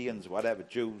 Indians, whatever,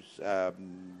 Jews.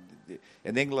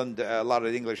 In England, a lot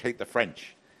of the English hate the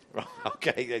French.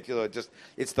 Okay,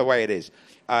 it's the way it is.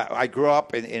 I grew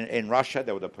up in Russia.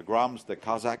 There were the pogroms, the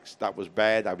Cossacks. That was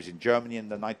bad. I was in Germany in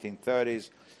the 1930s.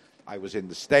 I was in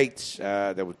the States.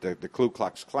 There was the Ku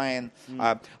Klux Klan.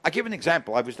 I give an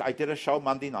example. I did a show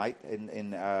Monday night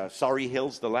in Surrey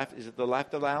Hills. Is it the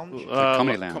Laughter Lounge?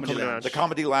 Comedy Lounge. The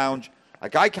Comedy Lounge. A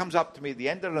guy comes up to me at the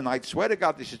end of the night. Swear to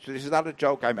God, this is not a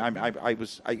joke. Guy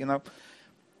comes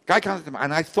up to me,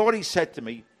 and I thought he said to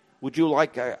me, "Would you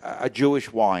like a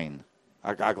Jewish wine,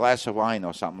 a glass of wine,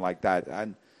 or something like that?"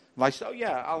 And I said, "Oh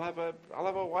yeah, I'll have a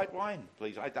white wine,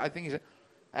 please." I think he said,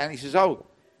 and he says, "Oh."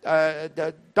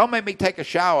 Don't make me take a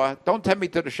shower. Don't take me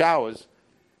to the showers.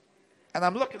 And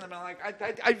I'm looking at him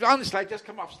and I honestly, I just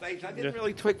come off stage. I didn't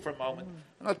really twig for a moment.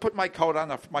 And I put my coat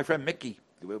on. My friend Mickey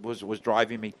was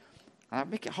driving me.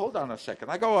 Mickey, hold on a second.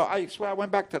 I swear I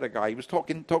went back to the guy. He was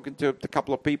talking to a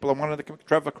couple of people, and one of the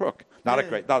Trevor Crook. Not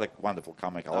a wonderful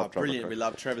comic. I love Trevor brilliant. Crook. We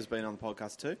love Trevor's been on the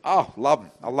podcast too. Oh, love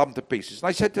him. I love him to pieces. And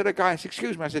I said to the guy, I said,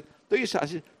 excuse me. I said, I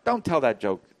said, don't tell that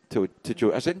joke to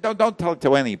Jew. I said, don't tell it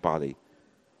to anybody.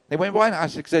 They went, why not? I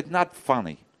said, 'cause it's not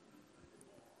funny.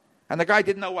 And the guy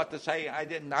didn't know what to say. I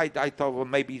didn't. I thought, well,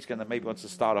 maybe wants to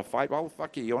start a fight. Well,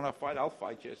 fuck you. You want to fight? I'll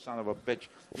fight you, son of a bitch.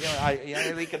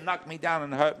 He can knock me down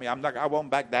and hurt me. I won't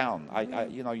back down.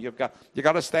 You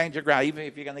got to stand your ground, even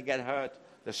if you're going to get hurt.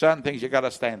 There's certain things you got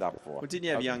to stand up for. Well, didn't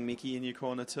you have young Mickey in your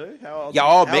corner too? How old?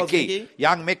 Yeah, Mickey.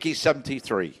 Young Mickey,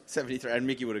 73. 73, and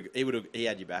Mickey he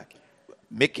had you back.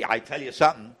 Mickey, I tell you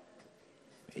something.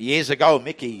 Years ago,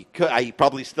 Mickey, he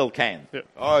probably still can. Yeah.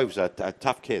 Oh, he was a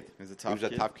tough kid. He was a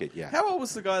tough kid, yeah. How old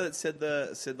was the guy that said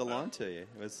the line to you?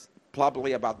 It was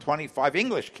probably about 25,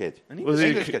 English kid. Was he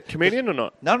a comedian or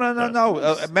not? No.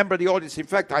 A member of the audience. In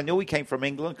fact, I knew he came from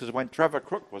England because when Trevor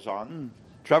Crook was on,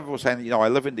 Trevor was saying, I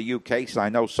live in the UK, so I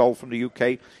know Soul from the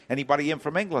UK. Anybody in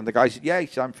from England? The guy said, yeah. He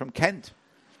said, I'm from Kent.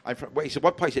 He said,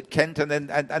 what place? At Kent. And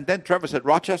then Trevor said,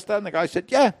 Rochester. And the guy said,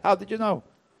 yeah. How did you know?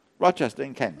 Rochester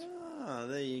in Kent.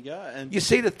 There you go. And you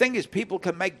see, the thing is, people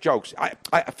can make jokes.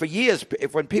 For years,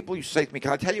 when people used to say to me,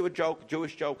 can I tell you a joke, a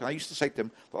Jewish joke? And I used to say to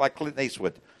them, like Clint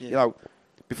Eastwood,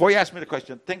 before you ask me the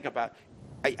question, think about,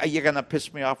 are you going to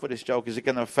piss me off with this joke? Is it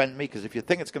going to offend me? Because if you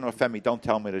think it's going to offend me, don't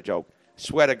tell me the joke.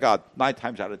 Swear to God, 9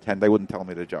 times out of 10, they wouldn't tell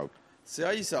me the joke. See,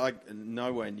 I used to,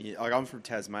 nowhere near, I'm from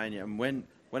Tasmania, and when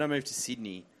I moved to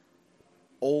Sydney,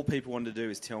 all people wanted to do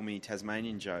is tell me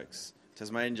Tasmanian jokes.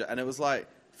 And it was like,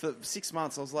 for 6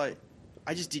 months, I was like,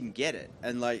 I just didn't get it.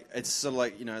 And like, it's sort of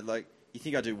like, like, you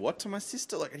think I do what to my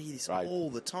sister? Like, I hear this all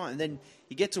the time. And then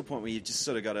you get to a point where you've just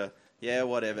sort of got to,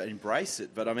 whatever, embrace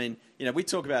it. But I mean, we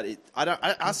talk about it.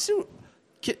 I still,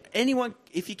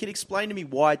 if you could explain to me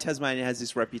why Tasmania has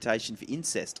this reputation for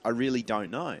incest, I really don't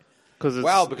know. Because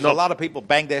a lot of people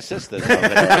bang their sisters over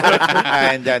there.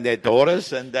 and their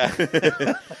daughters. And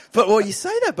But, you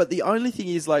say that, but the only thing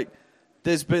is, like,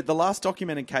 there's been the last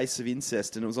documented case of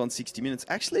incest, and it was on 60 Minutes,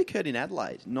 actually occurred in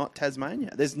Adelaide, not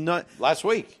Tasmania. There's no... Last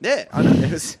week. Yeah, I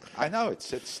know. I know.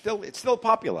 It's still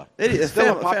popular. It is. It's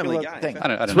still a family popular game. thing. I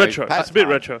don't It's know. retro. It's a bit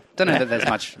retro. Don't know that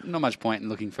there's not much point in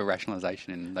looking for rationalisation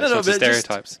in those sorts of but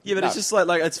stereotypes. But it's just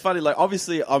like it's funny. Like,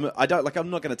 obviously, I'm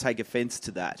not going to take offence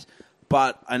to that.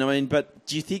 But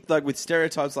do you think, like, with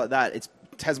stereotypes like that,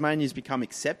 Tasmania's become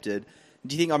accepted?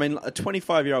 Do you think, a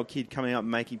 25-year-old kid coming up and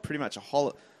making pretty much a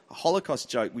Holocaust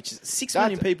joke, which is 6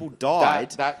 million people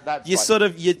died.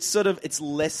 It's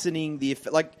lessening the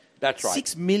effect. Like, that's right.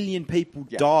 6 million people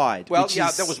died. Well,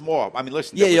 there was more. I mean,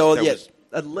 listen.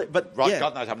 But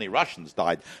God knows how many Russians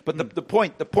died. But the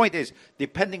point is,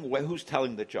 depending who's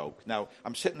telling the joke. Now,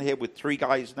 I'm sitting here with three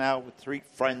guys now, with three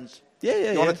friends.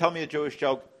 You want to tell me a Jewish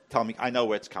joke? Tell me. I know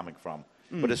where it's coming from.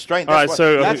 But it's strange. All right,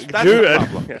 that's Jew. the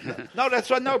problem. No, that's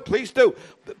right. No, please do.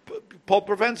 Paul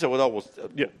Provenza would always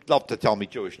love to tell me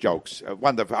Jewish jokes.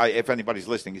 Wonderful. If anybody's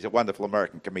listening, he's a wonderful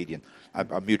American comedian,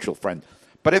 a mutual friend.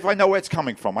 But if I know where it's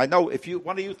coming from, I know if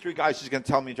one of you three guys is going to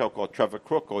tell me a joke, or Trevor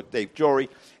Crook, or Dave Jory,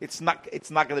 it's not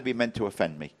going to be meant to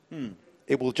offend me.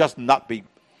 It will just not be.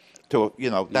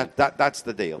 That's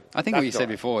the deal. I think what you said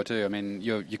before too. I mean,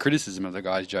 your criticism of the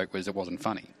guy's joke was it wasn't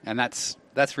funny, and that's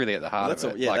really at the heart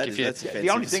of it. The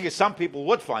only thing is, some people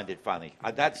would find it funny.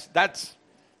 I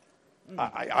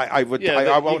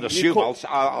won't assume.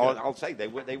 I'll say they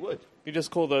would. You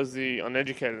just call those the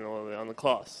uneducated on the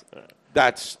class.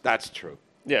 That's true.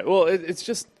 Yeah, well, it's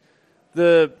just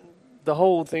the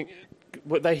whole thing.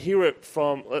 They hear it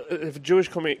from if a Jewish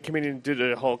comedian did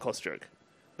a Holocaust joke,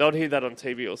 they'll hear that on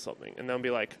TV or something, and they'll be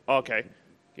like, okay,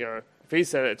 if he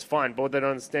said it, it's fine. But what they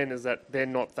don't understand is that they're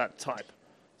not that type.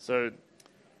 So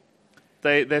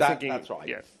they're thinking, that's right.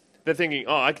 Yeah, they're thinking,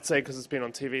 oh, I could say it because it's been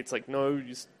on TV. It's like, no,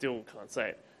 you still can't say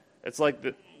it. It's like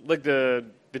the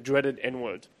dreaded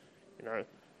N-word,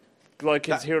 Like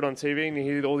kids hear it on TV, and you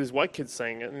hear all these white kids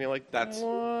saying it, and you're like,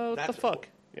 what the fuck?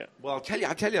 Yeah. Well, I'll tell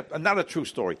you another true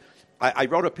story. I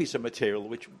wrote a piece of material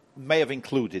which may have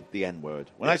included the N-word.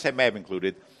 When I say may have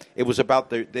included, it was about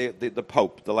the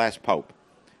Pope, the last Pope.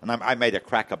 And I made a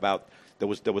crack about, there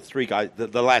were three guys,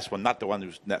 the last one, not the one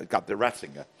who got the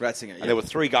Ratzinger. And there were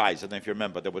three guys, and if you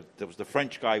remember, there was the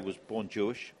French guy who was born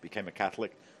Jewish, became a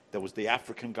Catholic. There was the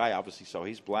African guy, obviously, so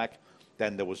he's black.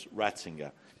 Then there was Ratzinger.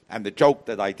 And the joke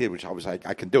that I did, which I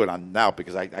can do it on now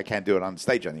because I can't do it on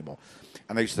stage anymore.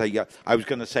 And I used to say, I was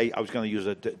going to use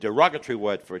a derogatory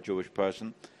word for a Jewish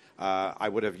person. I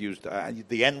would have used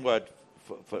the N-word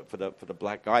for the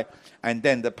black guy. And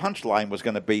then the punchline was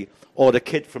going to be, or the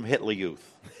kid from Hitler Youth.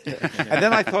 And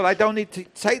then I thought, I don't need to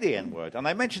say the N-word. And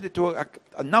I mentioned it to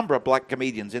a number of black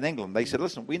comedians in England. They said,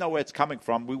 listen, we know where it's coming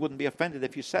from. We wouldn't be offended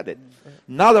if you said it.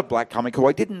 Another black comic who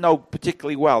I didn't know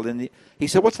particularly well, and he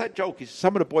said, what's that joke? He said,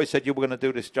 some of the boys said you were going to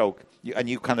do this joke, and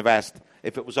you kind of asked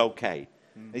if it was okay.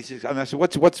 He says, and I said,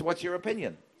 what's your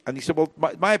opinion? And he said, well,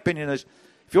 my opinion is,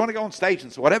 if you want to go on stage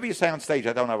and say whatever you say on stage,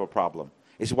 I don't have a problem.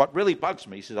 He said, what really bugs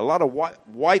me, he said, a lot of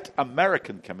white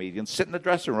American comedians sit in the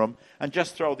dressing room and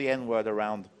just throw the N-word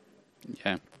around.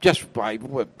 Yeah. Just by,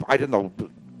 I don't know,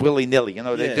 willy-nilly.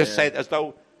 They just say it as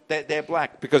though they're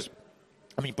black. Because,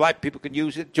 black people can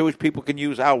use it. Jewish people can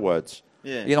use our words.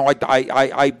 Yeah.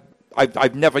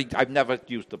 I've never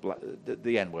used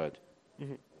the N-word.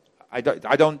 Mm-hmm. I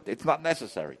don't. It's not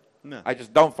necessary. No. I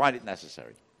just don't find it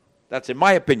necessary. That's in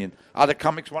my opinion. Other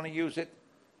comics want to use it.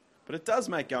 But it does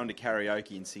make going to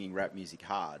karaoke and singing rap music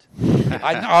hard.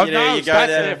 I know. You go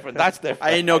that's there. different. That's different.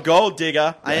 I ain't no gold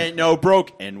digger. I ain't no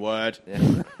broke N-word.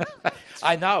 Yeah.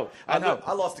 I know. I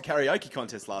lost a karaoke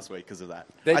contest last week because of that.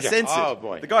 Did I you? sensed Oh, it.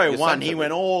 boy. The guy who You won, sensed he it.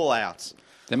 went all out.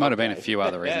 There might have been a few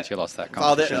other reasons you lost that Oh,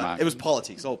 competition, Mark. it was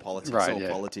politics. All politics. Right, all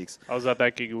yeah. politics. I was at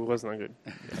that gig. It wasn't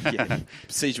that good. Yeah.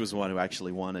 Siege was the one who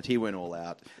actually won it. He went all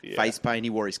out. Yeah. Face paint. He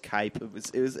wore his cape. It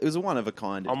was a one of a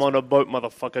kind. I'm on a boat,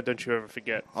 motherfucker. Don't you ever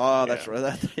forget. Oh, that's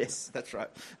right. Yes, that's right.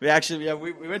 We actually,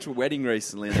 we went to a wedding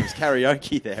recently, and there was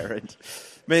karaoke there, and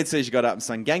me and Siege got up and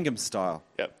sang Gangnam Style.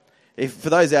 Yep. For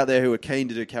those out there who are keen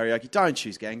to do karaoke, don't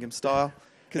choose Gangnam Style.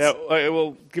 Now, I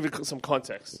will give it some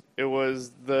context. It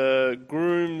was the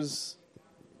groom's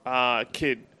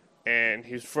kid and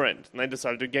his friend, and they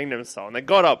decided to do Gangnam Style, and they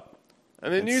got up,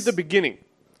 and they knew the beginning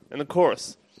and the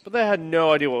chorus, but they had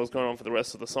no idea what was going on for the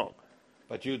rest of the song.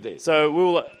 But you did.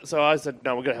 So I said,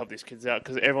 no, we're gonna help these kids out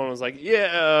because everyone was like,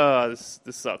 yeah, this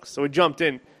sucks. So we jumped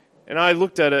in, and I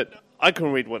looked at it. I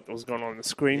couldn't read what was going on the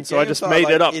screen, so I just made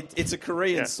it up. It's a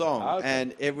Korean song, Okay.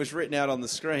 and it was written out on the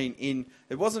screen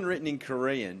It wasn't written in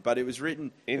Korean, but it was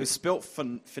written. It was spelt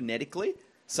phonetically,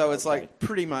 so it's like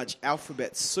pretty much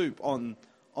alphabet soup on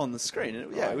the screen.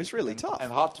 And it was really tough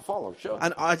And hard to follow, sure.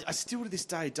 And I still to this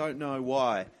day don't know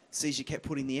why Seizure kept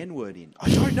putting the N-word in. I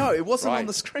don't know. It wasn't on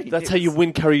the screen. That's how you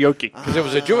win karaoke. Because it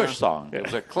was a Jewish song. It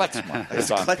was a klezmer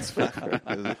song.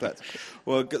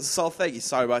 Well, Sol, thank you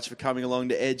so much for coming along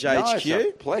to Edge No, HQ. it's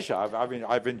a pleasure.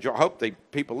 I've enjoyed. Hope the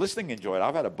people listening enjoy it.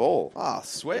 I've had a ball. Ah,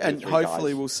 sweet. With you And three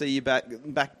hopefully guys. we'll see you back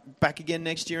again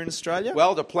next year in Australia.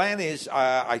 Well, the plan is,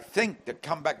 I think, to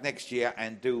come back next year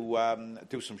and do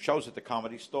some shows at the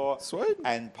Comedy Store. Sweet.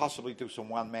 And possibly do some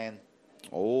one-man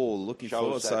oh, looking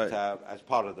forward. shows as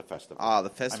part of the festival. The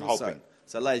festival. I'm hoping.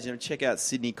 So, ladies and gentlemen, check out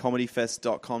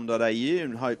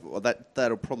sydneycomedyfest.com.au and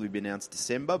that'll probably be announced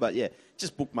December. But yeah,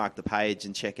 just bookmark the page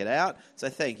and check it out. So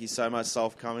thank you so much, Sol,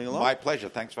 for coming along. My pleasure.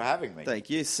 Thanks for having me. Thank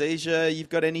you. Seizure, you've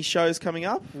got any shows coming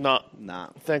up? Nah.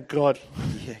 Thank God.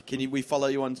 Yeah. Can we follow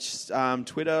you on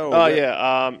Twitter? Or Oh,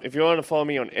 yeah. If you want to follow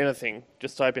me on anything,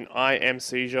 just type in I am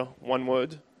Seizure, one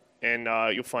word, and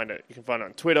you'll find it. You can find it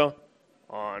on Twitter,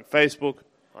 on Facebook,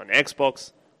 on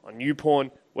Xbox, on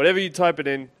YouPorn. Whatever you type it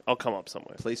in, I'll come up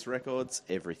somewhere. Police records,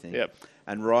 everything. Yep.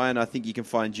 And Ryan, I think you can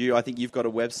find you. I think you've got a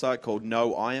website called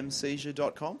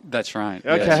noiamseizure.com. That's right.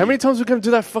 Okay, Yeah. how many times are we going to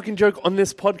do that fucking joke on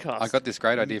this podcast? I got this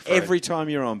great idea for Every time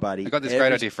you're on, buddy. I got this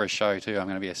great idea for a show too. I'm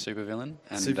going to be a supervillain.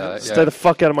 And Stay the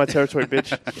fuck out of my territory,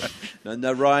 bitch.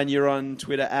 No, Ryan, you're on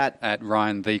Twitter at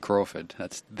Ryan the Crawford.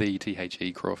 That's the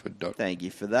THE Crawford. Thank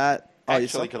you for that.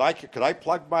 Actually, could I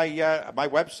plug my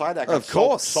website? I got Of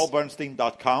course.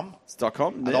 solbernstein.com.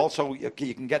 .com. And also, you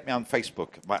can get me on Facebook.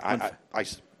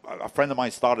 A friend of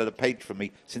mine started a page for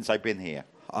me since I've been here.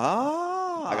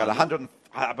 I got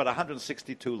about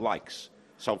 162 likes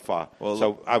so far. Well,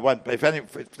 so I want if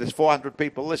there's 400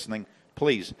 people listening,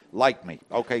 please like me.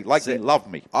 Okay, like me, love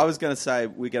me. I was going to say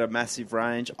we get a massive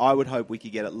range. I would hope we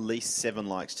could get at least 7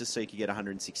 likes just so you could get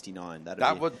 169.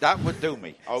 That would do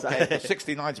me. Okay,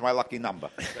 69 is my lucky number.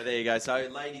 So there you go. So,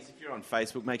 ladies, if you're on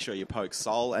Facebook, make sure you poke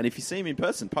Sol. And if you see him in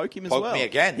person, poke him as Poke well. me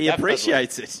again, He definitely.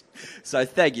 appreciates it. So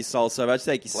thank you, Sol, so much.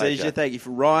 Thank you, Pleasure. Seizure. Thank you for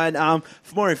Ryan.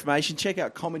 For more information, check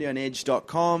out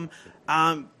comedyonedge.com.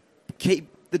 Keep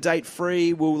the date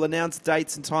free. We'll announce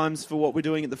dates and times for what we're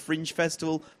doing at the Fringe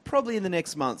Festival probably in the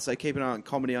next month. So keep an eye on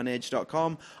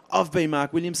comedyonedge.com. I've been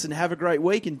Mark Williamson. Have a great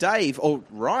week. And Dave, or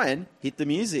Ryan, hit the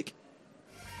music.